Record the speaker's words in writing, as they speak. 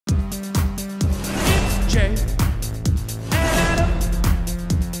Jay and Adam.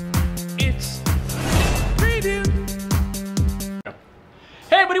 It's preview.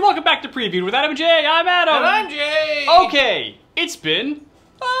 Hey everybody, welcome back to Preview with Adam and Jay. I'm Adam. And I'm Jay. Okay, it's been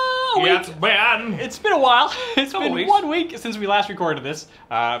a week. It's been. It's been a while. It's Couple been weeks. 1 week since we last recorded this.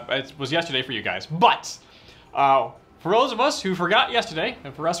 It was yesterday for you guys. But for those of us who forgot yesterday,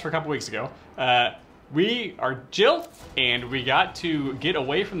 and for us for a couple weeks ago, we are Jill, and we got to get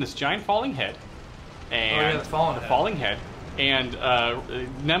away from this giant falling head. And the falling head. And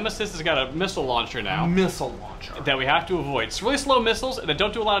Nemesis has got a missile launcher now. Missile launcher. That we have to avoid. It's really slow missiles that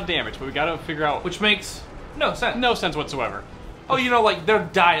don't do a lot of damage, but we got to figure out. Which makes no sense. No sense whatsoever. Oh, you know, like they're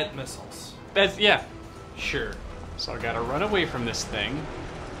diet missiles. That's, yeah. Sure. So I got to run away from this thing.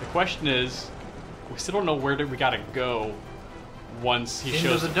 The question is, we still don't know where we got to go once he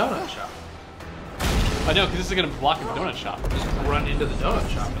shows. Into the donut shop. I know, because this is going to block the donut shop. Just run into the donut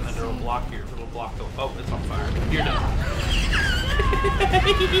shop and then it'll block the. Oh, it's on fire. You're done.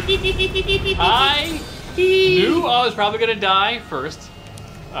 I knew I was probably going to die first,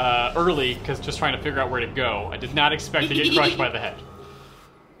 early, because just trying to figure out where to go. I did not expect to get crushed by the head.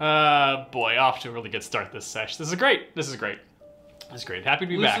 Boy, off to a really good start this sesh. This is great. This is great. This is great. Happy to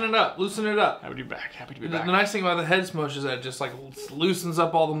be back. Loosen it up. Loosen it up. Happy to be back. Happy to be The back. nice thing about the head smush is that it just like loosens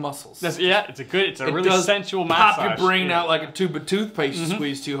up all the muscles. Yeah, it's a really does sensual pop massage. your brain Yeah. out like a tube of toothpaste you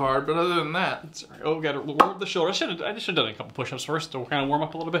squeeze too hard, but other than that... It's all right. Oh, we got to warm up the shoulder. I should have done a couple push-ups first to kind of warm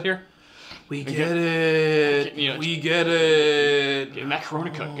up a little bit here. We get it. We get it. Getting that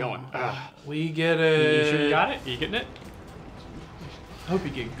Corona cut going. We get it. You sure you got it? Are you getting it? I hope you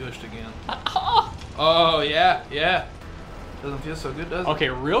get gushed again. Oh, yeah, yeah. Doesn't feel so good, does it? Okay,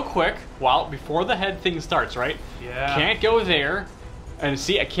 real quick, before the head thing starts, right? Yeah. Can't go there. And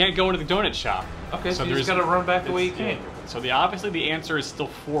see, I can't go into the donut shop. Okay, so you just gotta run back the way you came. So obviously the answer is still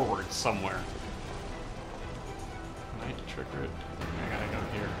forward somewhere. I need to trigger it. I gotta go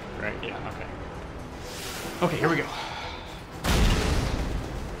here. Right, yeah, okay. Okay, here we go.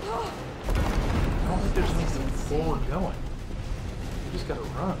 I don't think there's anything forward going. You just gotta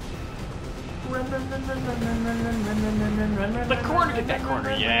run. The corner, get that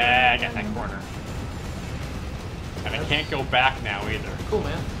corner. Yeah, I got that corner. And I can't go back now either. Cool,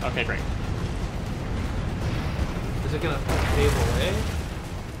 man. Okay, great. Is it gonna pave away?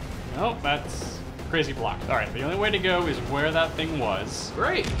 Nope, that's crazy blocked. Alright, the only way to go is where that thing was.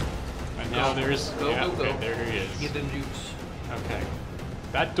 Great. And now there's... Go. Okay, there he is. Get them juice. Okay.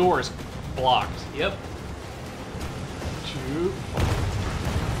 That door is blocked. Yep.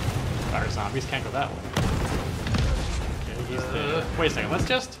 Fire zombies can't go that way. Okay, he's there. Wait a second, let's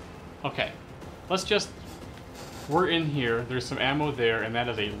just... Okay. Let's just... We're in here, there's some ammo there, and that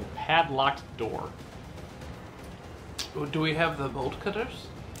is a padlocked door. Do we have the bolt cutters?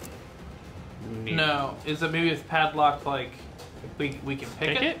 Neat. No. Is it maybe it's padlocked like we can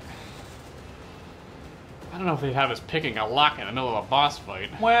pick it? I don't know if they have us picking a lock in the middle of a boss fight.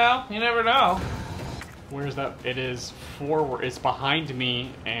 Well, you never know. Where's that? It is forward. It's behind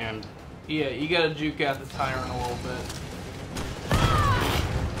me, and... Yeah, you gotta juke out the tyrant a little bit.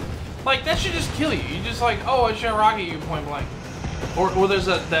 Like, that should just kill you. You just like, oh, I should rocket you point blank. Or there's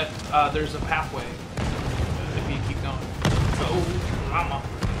there's a pathway if you keep going. Oh, mama.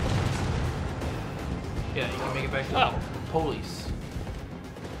 Yeah, you can make it back to the police.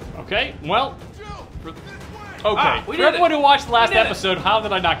 Okay, well... Okay, we for did everyone it. who watched the last We did it. episode, how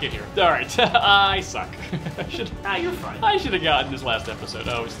did I not get here? Alright, I suck. You're fine. I should have gotten this last episode.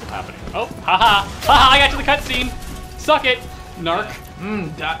 Oh, it's still happening. Oh, haha! Haha, I got to the cutscene! Suck it, narc.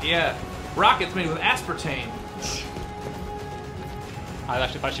 Yeah. Rockets made with aspartame. I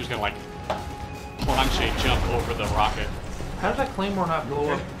actually thought she was gonna, like, planche jump over the rocket. How did that claymore not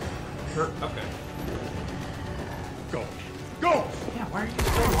blow up? Okay. Go. Go! Yeah, why are you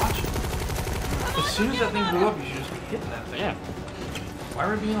still watching? As soon as that thing blew up, you should just be hitting that thing. Yeah. Why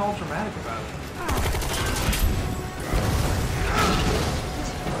are we being all dramatic about it?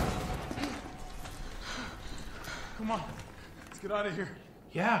 Come on, let's get out of here.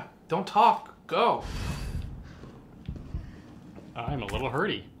 Yeah, don't talk. Go. I'm a little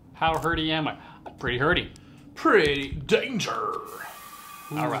hurty. How hurty am I? I'm pretty hurty. Pretty danger.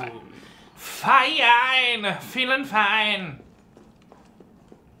 Alright. Fine. Feeling fine.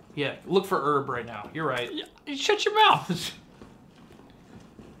 Yeah, look for herb right now. You're right. Yeah, shut your mouth.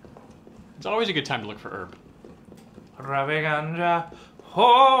 It's always a good time to look for herb. Raviganja.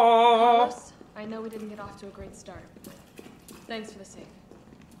 Ho. Carlos, I know we didn't get off to a great start. Thanks for the save.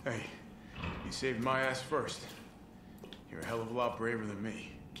 Hey, you saved my ass first. You're a hell of a lot braver than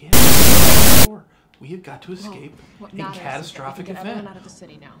me. Get out the door. We have got to escape What a matters is that we catastrophic can get event. everyone out of the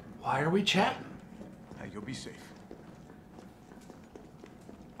city now. Why are we chatting? You'll be safe.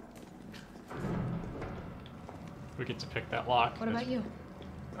 We get to pick that lock. What about you?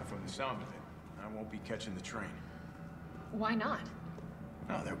 Not from the sound of it. I won't be catching the train. Why not?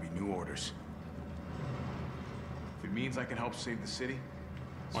 No, there'll be new orders. If it means I can help save the city,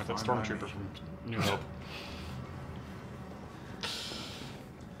 it's Like that fine by stormtrooper me. from New Hope.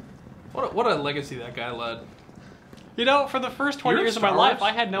 What a legacy that guy led. You know, for the first 20 You're years of my Star life,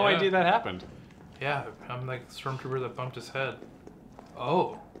 Wars? I had no Yeah. idea that happened. Yeah, I'm like the stormtrooper that bumped his head.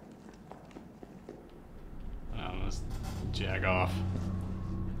 Oh. Let's jag off.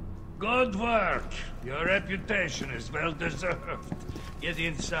 Good work. Your reputation is well deserved. Get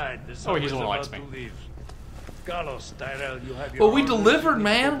inside. The Oh, he's subway's the one who likes about me. to leave. Carlos, Tyrell, you have your Well, we orders. delivered, You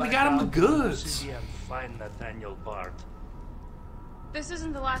man. go We back got him the out to the goods. city and find Nathaniel Bard. This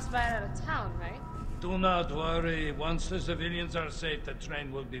isn't the last ride out of town, right? Do not worry. Once the civilians are safe, the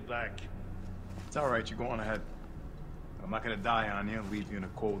train will be back. It's all right. You go on ahead. I'm not gonna die on you and leave you in a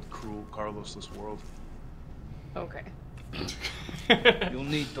cold, cruel, Carlosless world. Okay. You'll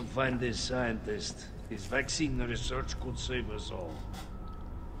need to find this scientist. His vaccine research could save us all.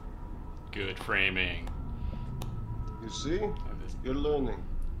 Good framing. You see? You're learning.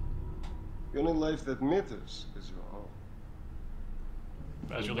 The only life that matters is your own.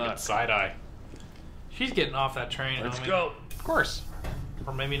 That's really good side eye. She's getting off that train. Let's homie. go. Of course.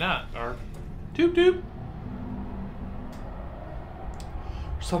 Or maybe not. Or Toop toop.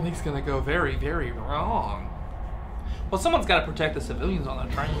 Something's gonna go very, very wrong. Well, someone's got to protect the civilians on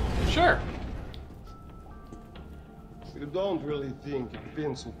that train. sure. You don't really think a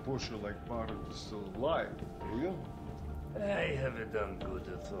pencil pusher like Bard is still alive, do you? I have it on good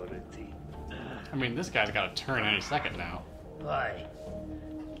authority. I mean, this guy's got to turn any second now. Why?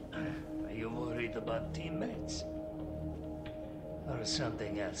 Are you worried about teammates? Or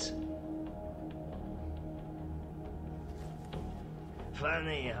something else?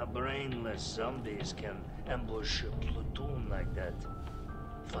 Funny how brainless zombies can ambush a platoon like that.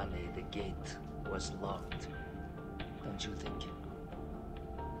 Funny the gate was locked. Don't you think?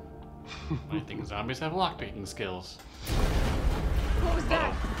 I think zombies have lockpicking skills. What was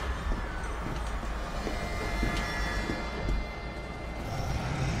that?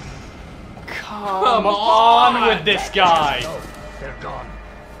 Come on with this guy. No, they're gone.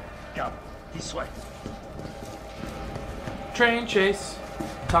 Come, this way. Train chase.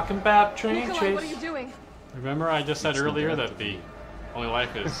 Talking about train Nikolai, chase. what are you doing? Remember I just said earlier that the only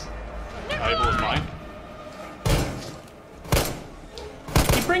life is valuable as mine?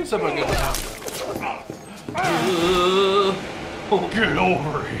 He brings up a good one. Get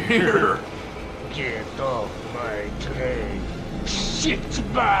over here. Get off my train.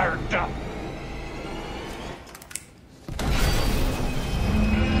 Shit, Bard!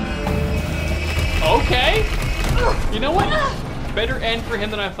 Okay. You know what? Better end for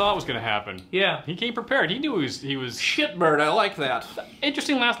him than I thought was going to happen. Yeah. He came prepared. He knew he was Shitbird, I like that.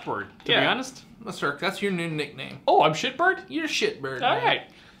 interesting last word, to be Yeah. honest. Mr. That's your new nickname. Oh, I'm Shitbird? You're Shitbird. All man. right.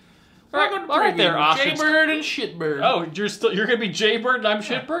 Welcome to All right there, preview. Ostrich. Jaybird and Shitbird. Oh, you're gonna be Jaybird and I'm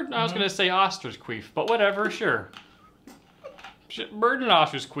Shitbird? I was gonna say OstrichQ, but whatever, sure. Shitbird and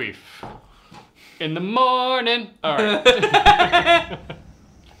OstrichQ. In the morning. All right.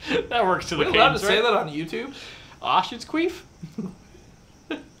 That works to the Are we allowed to cadence, say right? that on YouTube? OstrichQ?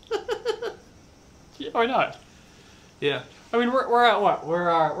 Yeah, why not? Yeah. I mean, we're at what?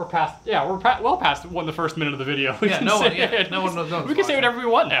 We're past. Yeah, well past the first minute of the video. We Yeah, can no one- say yeah, it. no one knows We can say whatever we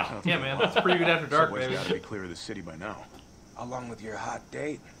want now. Yeah, man. It's pretty good after dark, Subway's baby. gotta be clear of the city by now. Along with your hot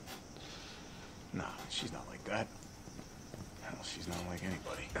date? No, she's not like that. Hell, she's not like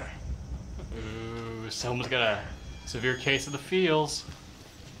anybody. Ooh, someone's got a severe case of the feels.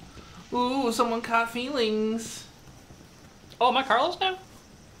 Ooh, someone caught feelings. Oh, am I Carlos now?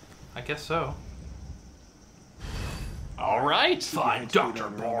 I guess so. All right. Fine, Dr.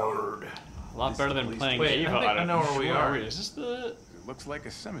 Bard. A lot better than playing Wait, Eva. I think I know where we are. Is this the? It looks like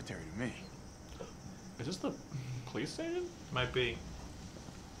a cemetery to me. Is this the police station? Might be.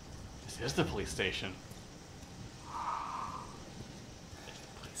 This is the police station.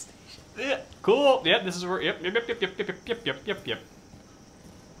 Yeah. Cool. Yep. This is where. Yep. Yep.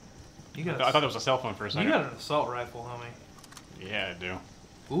 You got. I thought it was a cell phone for a You second. got an assault rifle, homie. Yeah, I do.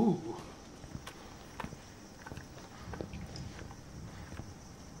 Ooh.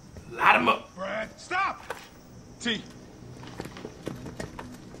 Light 'em up. Brad, stop! T.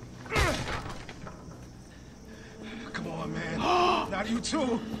 Come on, man. Not you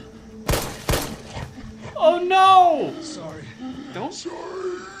too. Oh no! Sorry. Don't.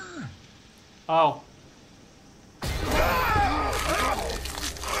 Oh.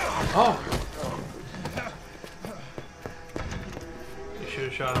 Oh.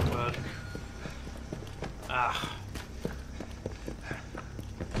 shot him, bud. Ah.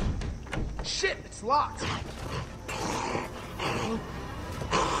 Shit, it's locked.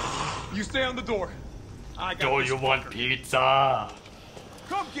 You stay on the door. I got Do this you want fucker. pizza?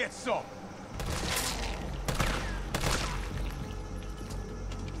 Come get some.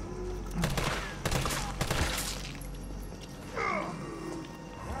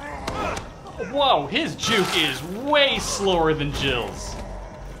 Whoa, his juke is way slower than Jill's.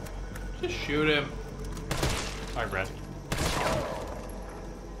 Just shoot him. Alright, Brad.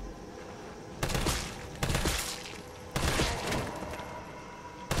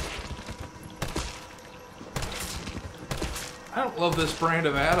 I don't love this brand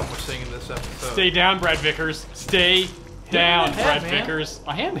of Adam we're seeing in this episode. Stay down, Brad Vickers. Stay down, in the Brad head, man. Vickers.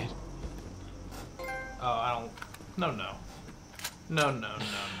 I am it. Oh, I don't. No.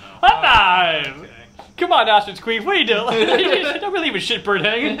 Hi! Okay. Come on, OstrichQ, what are you doing? Don't really leave a shitbird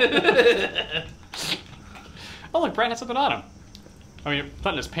hanging. Oh, look, Brad had something on him. I mean,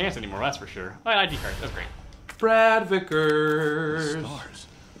 not in his pants anymore, that's for sure. Oh, ID card, that's great. Brad Vickers. Stars.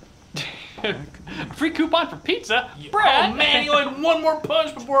 Free coupon for pizza? Brad! Oh man, you had one more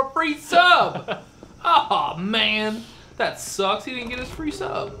punch before a free sub. Oh man, that sucks. He didn't get his free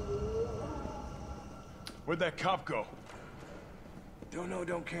sub. Where'd that cop go? Don't know,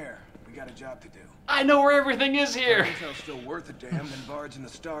 don't care. We got a job to do. I know where everything is here. Intel's still worth a damn than Bard's in the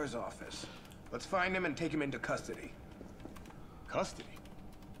STARS office. Let's find him and take him into custody. Custody?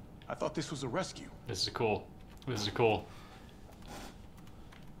 I thought this was a rescue. This is cool. This is cool.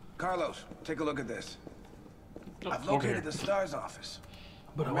 Carlos, take a look at this. I've over here. located the STARS office.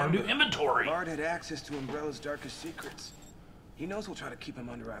 But I want to do inventory. Bard had access to Umbrella's darkest secrets. He knows we'll try to keep him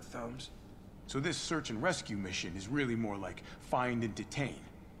under our thumbs. So this search and rescue mission is really more like find and detain.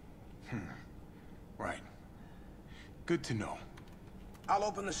 Right. Good to know. I'll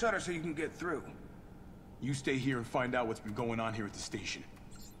open the shutter so you can get through. You stay here and find out what's been going on here at the station.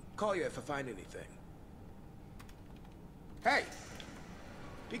 Call you if I find anything. Hey!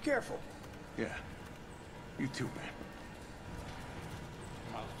 Be careful. Yeah. You too, man.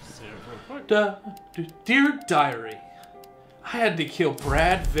 I'll say it real quick. Dear Diary, I had to kill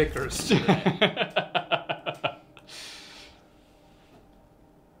Brad Vickers today.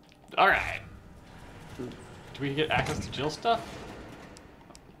 Alright. Do we get access to Jill's stuff?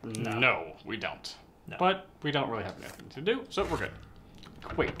 No, we don't. No. But we don't really have anything to do, so we're good.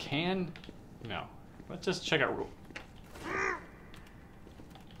 Wait, can... No. Let's just check out...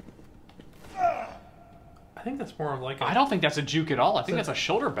 I think that's more of like a... I don't think that's a juke at all. I think that's a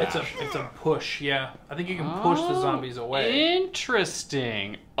shoulder bash. It's a push, yeah. I think you can push the zombies away.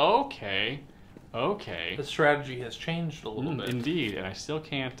 Interesting. Okay. Okay. The strategy has changed a little bit. Indeed, and I still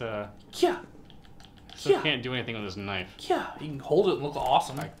can't, Yeah. still can't do anything with this knife. Yeah, you can hold it and look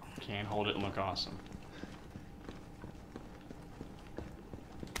awesome. I can't hold it and look awesome.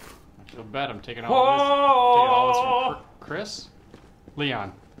 I feel bad I'm taking all this from Chris?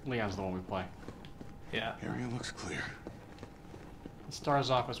 Leon. Leon's the one we play. Yeah. Area looks clear. The STARS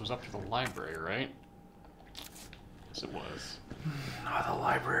office was up to the library, right? Yes, it was. Ah, the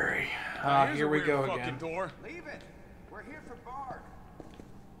library. Here's Here a we weird go fucking again. door. Leave it. We're here for Bard.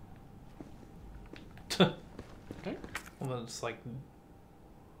 Okay. Well, then it's like...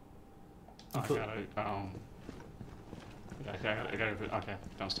 Oh, I gotta, okay,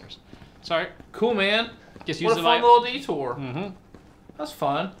 downstairs. Sorry. Cool, man. Just What use a the fun light. little detour. Mm-hmm. That's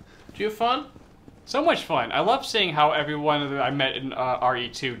fun. Did you have fun? So much fun. I love seeing how everyone that I met in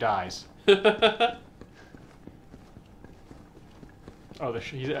RE2 dies. Oh,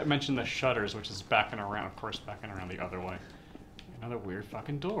 he mentioned the shutters, which is backing around, of course, backing around the other way. Another weird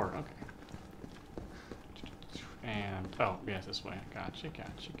fucking door. Okay. And, oh, yes, this way. Gotcha.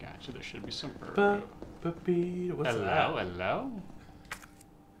 There should be some... What's Hello, that? hello?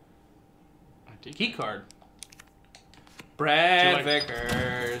 Key card. Brad Do you like-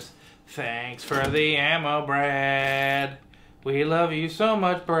 Vickers. Thanks for the ammo, Brad. We love you so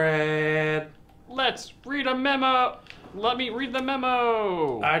much, Brad. Let's read a memo! Let me read the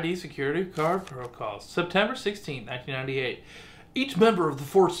memo! ID security card protocols. September 16, 1998. Each member of the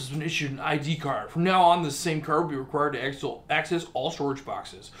force has been issued an ID card. From now on, this same card will be required to access all storage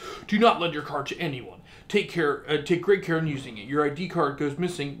boxes. Do not lend your card to anyone. Take great care in using it. Your ID card goes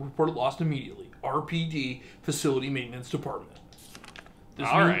missing, report it lost immediately. RPD, Facility Maintenance Department.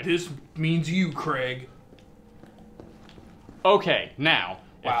 This means you, Craig. Okay, now,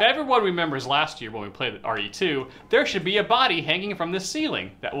 Wow. if everyone remembers last year when we played RE2, there should be a body hanging from the ceiling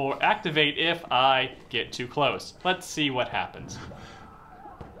that will activate if I get too close. Let's see what happens.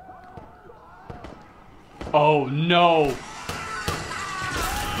 Oh no!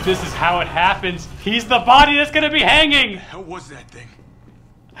 This is how it happens. He's the body that's gonna be hanging. How was that thing?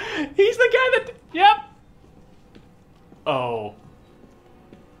 He's the guy that. Yep. Oh.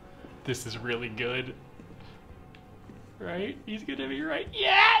 This is really good. Right? He's gonna be right.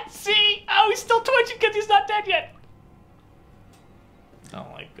 Yeah! See? Oh, he's still twitching because he's not dead yet.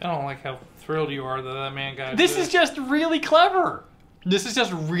 I don't like how thrilled you are that man got. This is just really clever. This is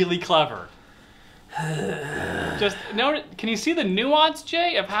just really clever. Just notice. Can you see the nuance,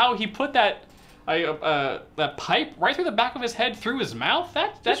 Jay, of how he put that pipe right through the back of his head, through his mouth?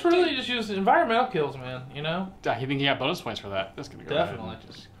 That's really just used environmental kills, man. You know. I think he got bonus points for that. That's gonna go Definitely. ahead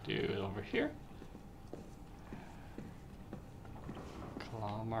and just do it over here.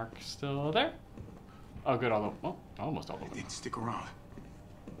 Claw mark still there. Oh, good. Almost all the way. It didn't stick around.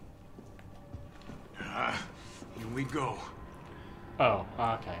 Here we go. Oh,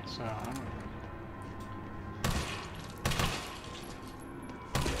 okay. So.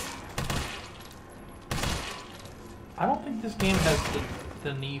 I don't think this game has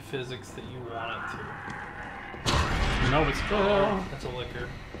the knee physics that you want it to. No, it's still. That's a liquor.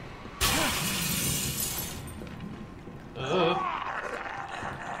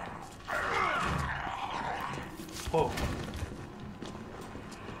 Whoa.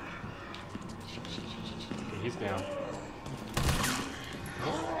 Okay, he's down.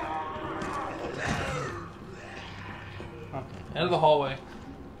 Okay. End of the hallway.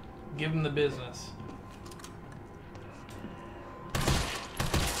 Give him the business.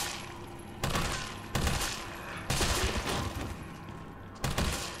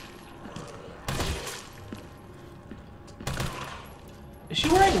 Is she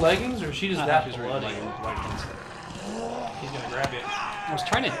wearing leggings or is she just that she's bloody? leggings. He's gonna grab you. I was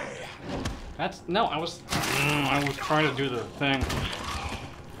trying to. I was trying to do the thing.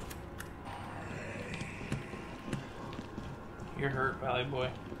 You're hurt, Valley Boy.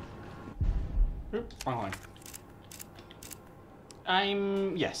 Oop, wrong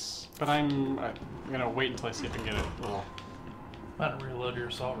line. Yes, but I'm gonna wait until I see if I can get it. Little. Why not reload your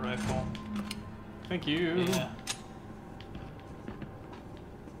assault rifle? Thank you. Yeah.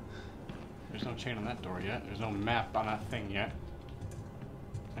 There's no chain on that door yet. There's no map on that thing yet.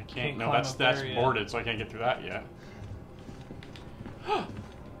 I can't. No, climb that's up there yet. boarded, so I can't get through that yet.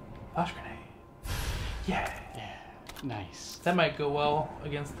 Flash grenade. Yeah. Yeah. Nice. That might go well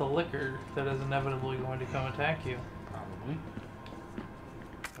against the liquor that is inevitably going to come attack you. Probably.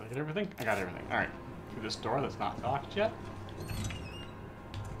 Did I get everything? I got everything. All right. Through this door that's not locked yet.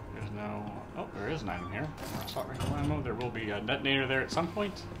 There's no. Oh, there is 9 in here. More assault rifle ammo. There will be a detonator there at some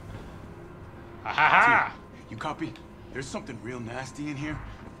point. Ha ha ha! You copy? There's something real nasty in here.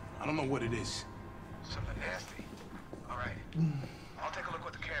 I don't know what it is. Something nasty. All right. I'll take a look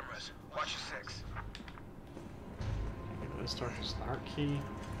with the cameras. Watch your 6. Maybe this door is the heart key.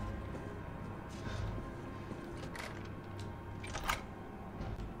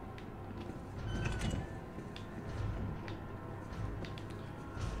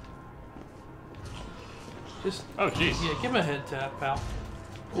 Just Oh, jeez. yeah, give him a head tap, pal.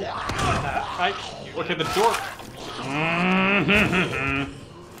 Look at the door.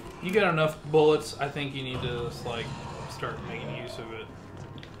 You got enough bullets. I think you need to just like start making use of it.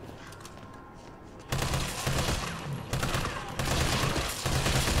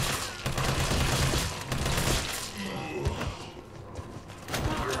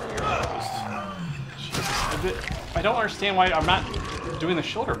 I don't understand why I'm not doing the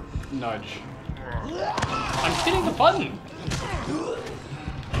shoulder nudge. I'm hitting the button.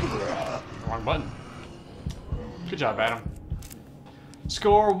 Wrong button. Good job, Adam.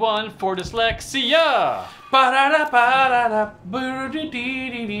 Score 1 for dyslexia.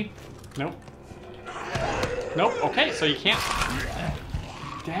 Nope. Nope. Okay, so you can't.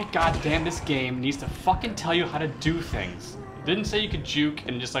 That goddamn this game needs to fucking tell you how to do things. It didn't say you could juke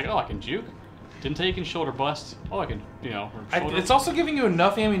and just like, oh, I can juke. Didn't say you can shoulder bust. Oh, I can, you know. Shoulder. It's also giving you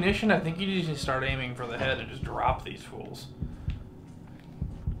enough ammunition. I think you just need to start aiming for the head and just drop these fools.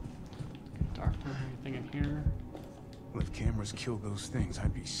 Dark anything in here? Well, if cameras killed those things,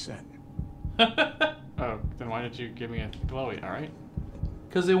 I'd be set. Oh, then why did you give me a glowy? All right.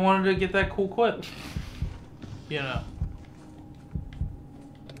 Because they wanted to get that cool quip. You know.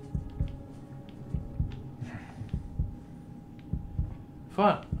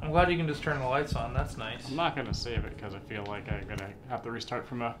 Fun. I'm glad you can just turn the lights on. That's nice. I'm not gonna save it because I feel like I'm gonna have to restart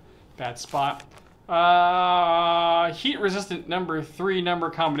from a bad spot. Heat resistant number 3 number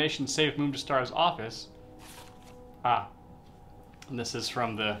combination saved Moon to Star's office. Ah. And this is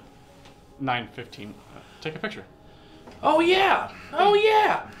from the 9:15. Take a picture. Oh yeah! Oh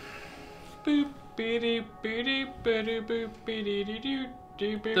yeah! Boop, beady, beady, beady, boop, beady, doo, doo,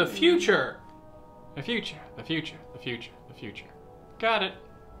 The future. The future. The future. The future. The future. Got it.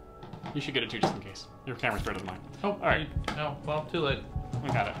 You should get it too, just in case. Your camera's better than mine. Oh, all right. No, well, too late. We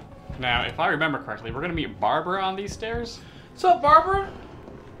got it. Now, if I remember correctly, we're gonna meet Barbara on these stairs. What's up, Barbara?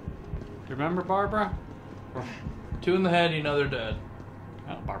 Remember Barbara? 2 in the head, you know they're dead.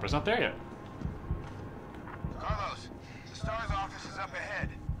 Oh, Barbara's not there yet. Carlos, the STARS office is up ahead.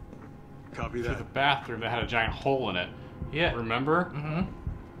 Copy To that. the bathroom that had a giant hole in it. Yeah. Remember? Mm-hmm.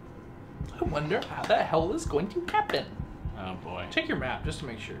 I wonder how the hell is going to happen. Oh boy. Check your map just to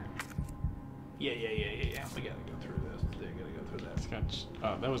make sure. Yeah. We gotta go through this. They gotta go through that. Sketch.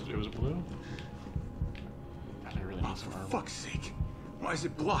 Oh, it was blue? God, I really need some For marble. fuck's sake. Why is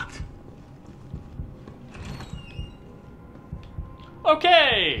it blocked?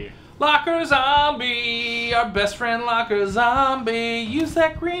 Okay! Locker zombie, our best friend Locker zombie. Use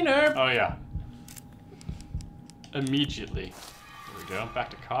that green herb. Oh yeah. Immediately. There we go. Back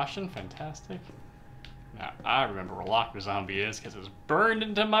to caution. Fantastic. Now I remember where Locker Zombie is because it was burned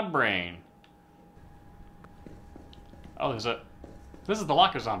into my brain. Oh, this is the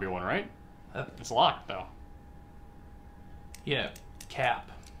Locker Zombie one, right? It's locked though. Yeah, cap.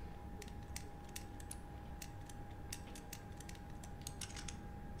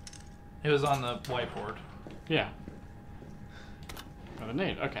 It was on the whiteboard. Yeah. Oh, the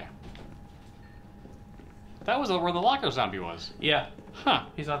nade. Okay. That was where the Locker Zombie was. Yeah, Huh.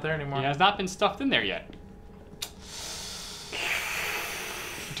 he's not there anymore. He has not been stuffed in there yet.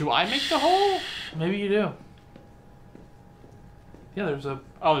 Do I make the hole? Maybe you do. Yeah, there's a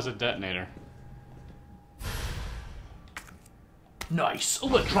Oh, there's a detonator. nice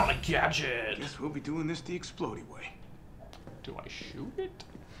electronic gadget. Guess we'll be doing this the explodey way. Do I shoot it?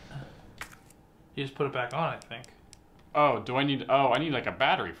 You just put it back on, I think. Oh, do I need... Oh, I need like a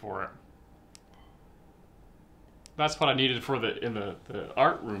battery for it. That's what I needed for in the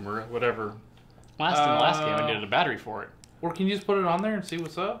art room or whatever. In the last game, I needed a battery for it. Or can you just put it on there and see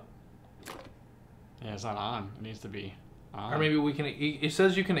what's up? Yeah, it's not on. It needs to be on. Or maybe we can... It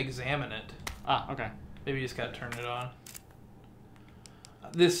says you can examine it. Ah, okay. Maybe you just gotta turn it on.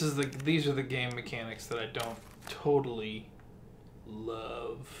 These are the game mechanics that I don't totally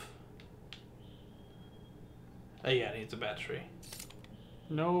love. Oh yeah, it needs a battery.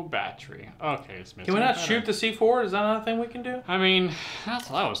 No battery. Okay, it's missing. Can we not a shoot the battery. C4? Is that not a thing we can do? I mean, that's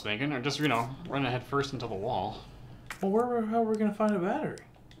what I was thinking. Or just, run ahead first into the wall. Well, how are we gonna find a battery?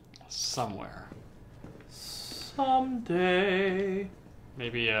 Somewhere. Someday.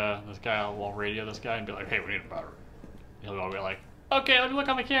 Maybe this guy will radio this guy and be like, hey, we need a battery. He'll be like, okay, let me look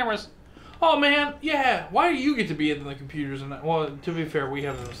on the cameras. Oh man, yeah. Why do you get to be in the computers and that? Well, to be fair, we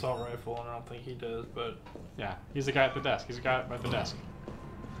have an assault rifle, and I don't think he does. But Yeah, he's the guy at the desk. He's the guy at the desk.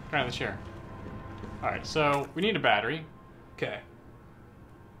 Guy in the chair. Alright, so we need a battery. okay.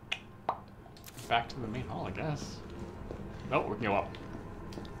 Back to the main hall, I guess. Oh, we can go up.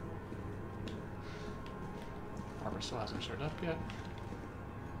 Barbara still hasn't showed up yet.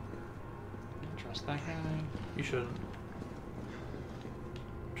 Don't trust that guy. You shouldn't.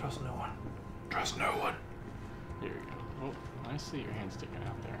 Trust no one. Trust no one. Here you go. Oh, I see your hand sticking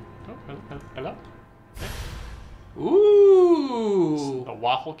out there. Oh, hello? Okay. Ooh. A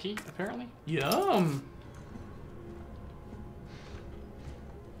waffle key, apparently. Yum.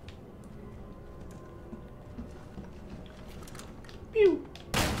 Pew.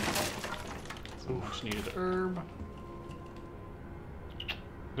 Ooh, she needed the herb.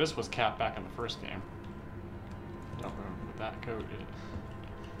 This was capped back in the first game. Don't remember what that code is.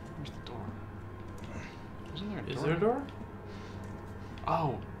 Where's the door? Isn't there a door? Is there a door?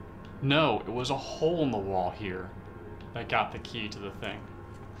 Oh, no, it was a hole in the wall here that got the key to the thing.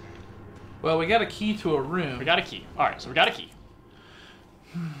 Well, we got a key to a room. We got a key. All right, so we got a key.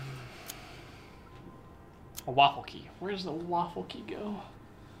 A waffle key. Where does the waffle key go?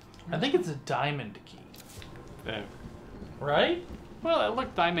 I think it's a diamond key. Right? Well, it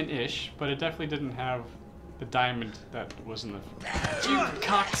looked diamond-ish, but it definitely didn't have the diamond that was in the... You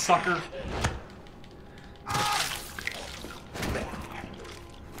cocksucker!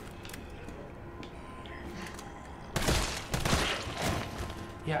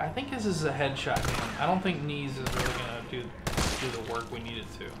 Yeah, I think this is a headshot game. I don't think knees is really gonna do the work we need it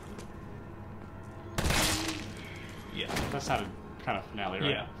to. Yeah. That sounded kind of finale,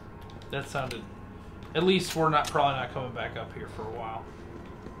 right? Yeah. That sounded... At least we're probably not coming back up here for a while.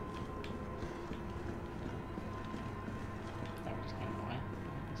 That was kind of away.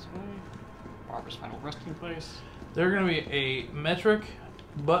 This way. Barbara's final resting place. There are gonna be a metric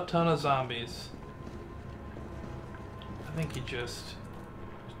butt-ton of zombies. I think you just...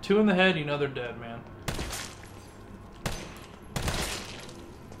 2 in the head, you know they're dead, man.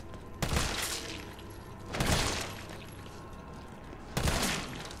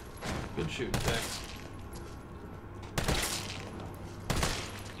 Good shooting, Tex.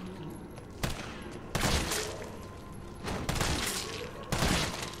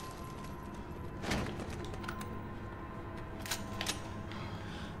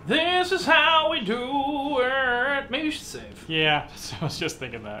 This is how we do it. Maybe you should save. Yeah, I was just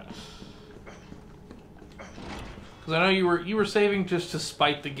thinking that. Because I know you were saving just to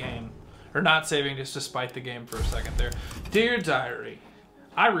spite the game. Or not saving just to spite the game for a second there. Dear Diary,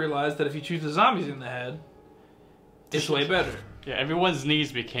 I realized that if you shoot the zombies in the head, it's way better. Yeah, everyone's knees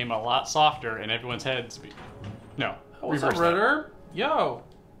became a lot softer and everyone's heads No. Oh, what's up, reverse Red that. Herb? Yo.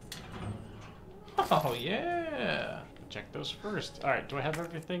 Oh, yeah. Check those first. Alright, do I have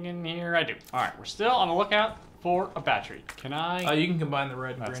everything in here? I do. Alright, we're still on the lookout for a battery. Can I... Oh, you can combine the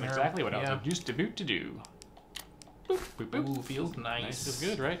red and That's green exactly herb. what I was used to boot to do. Boop, boop, boop. Ooh, feels nice. Nice is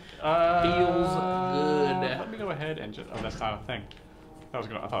good, right? Feels good. Let me go ahead and just... Oh, that's not a thing. I thought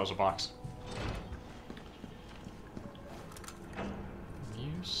it was a box.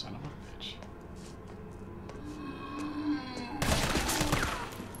 You son of a bitch.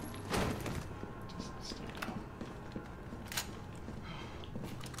 Just stay down.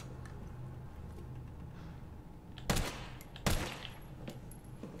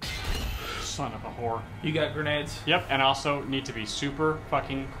 Son of a whore. You got grenades? Yep, and also need to be super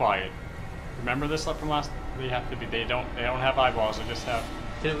fucking quiet. Remember this from last? They have to be. They don't have eyeballs. They just have.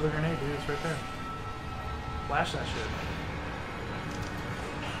 Hit it with a grenade, dude. It's right there. Flash that shit.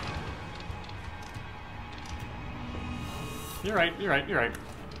 You're right. You're right. You're right.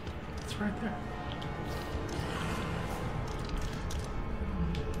 It's right there.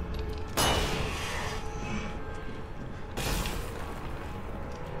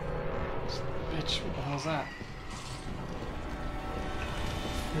 Bitch, what the hell's that?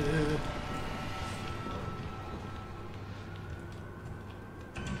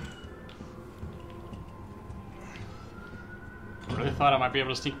 I really thought I might be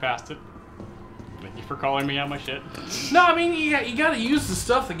able to sneak past it. Thank you for calling me on my shit. No, I mean, you gotta use the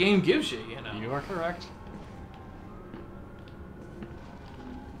stuff the game gives you, you know. You are correct.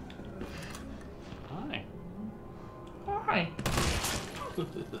 Hi. Hi.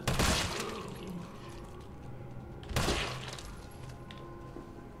 Okay.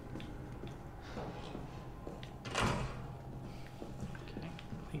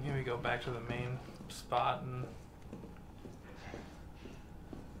 I think maybe go back to the main spot and...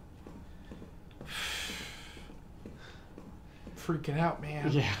 Freaking out,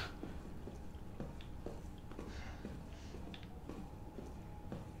 man. Yeah.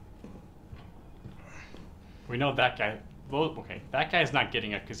 We know that guy. Well, okay, that guy's not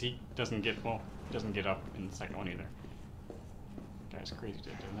getting it because he doesn't get up in the second one either. Guy's crazy.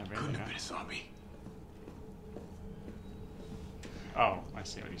 Doesn't have Couldn't anything have on. been a zombie. Oh, I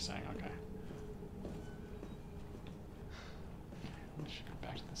see what he's saying. Okay. We should go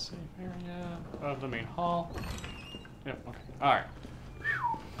back to the safe area of the main hall. Yep. Okay. All right.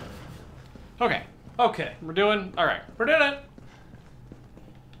 Okay. Okay. We're doing. All right. We're doing it.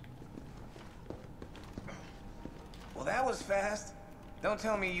 Well, that was fast. Don't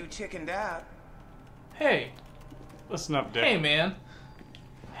tell me you chickened out. Hey. Listen up, Dick. Hey, man.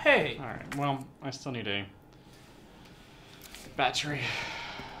 Hey. All right. Well, I still need a battery.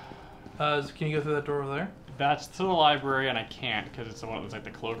 Can you go through that door over there? That's to the library, and I can't because it's the one that's like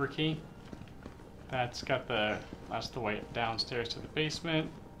the clover key. That's the way downstairs to the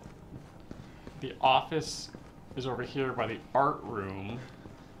basement. The office is over here by the art room,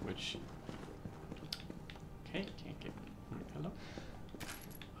 which. Okay, can't get. Hello.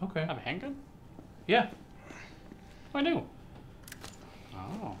 Okay. I have a handgun? Yeah. Oh, I knew.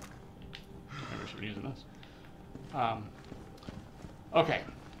 Oh. Maybe we should be using this. Okay.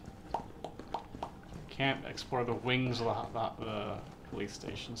 Can't explore the wings of the police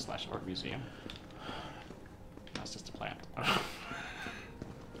station / art museum. That's just a plant. Okay.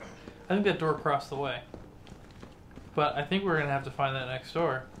 I think that door crossed the way. But I think we're going to have to find that next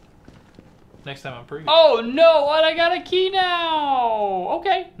door. Next time I'm pretty good. Oh no! And I got a key now!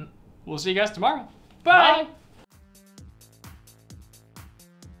 Okay. We'll see you guys tomorrow. Bye. Bye.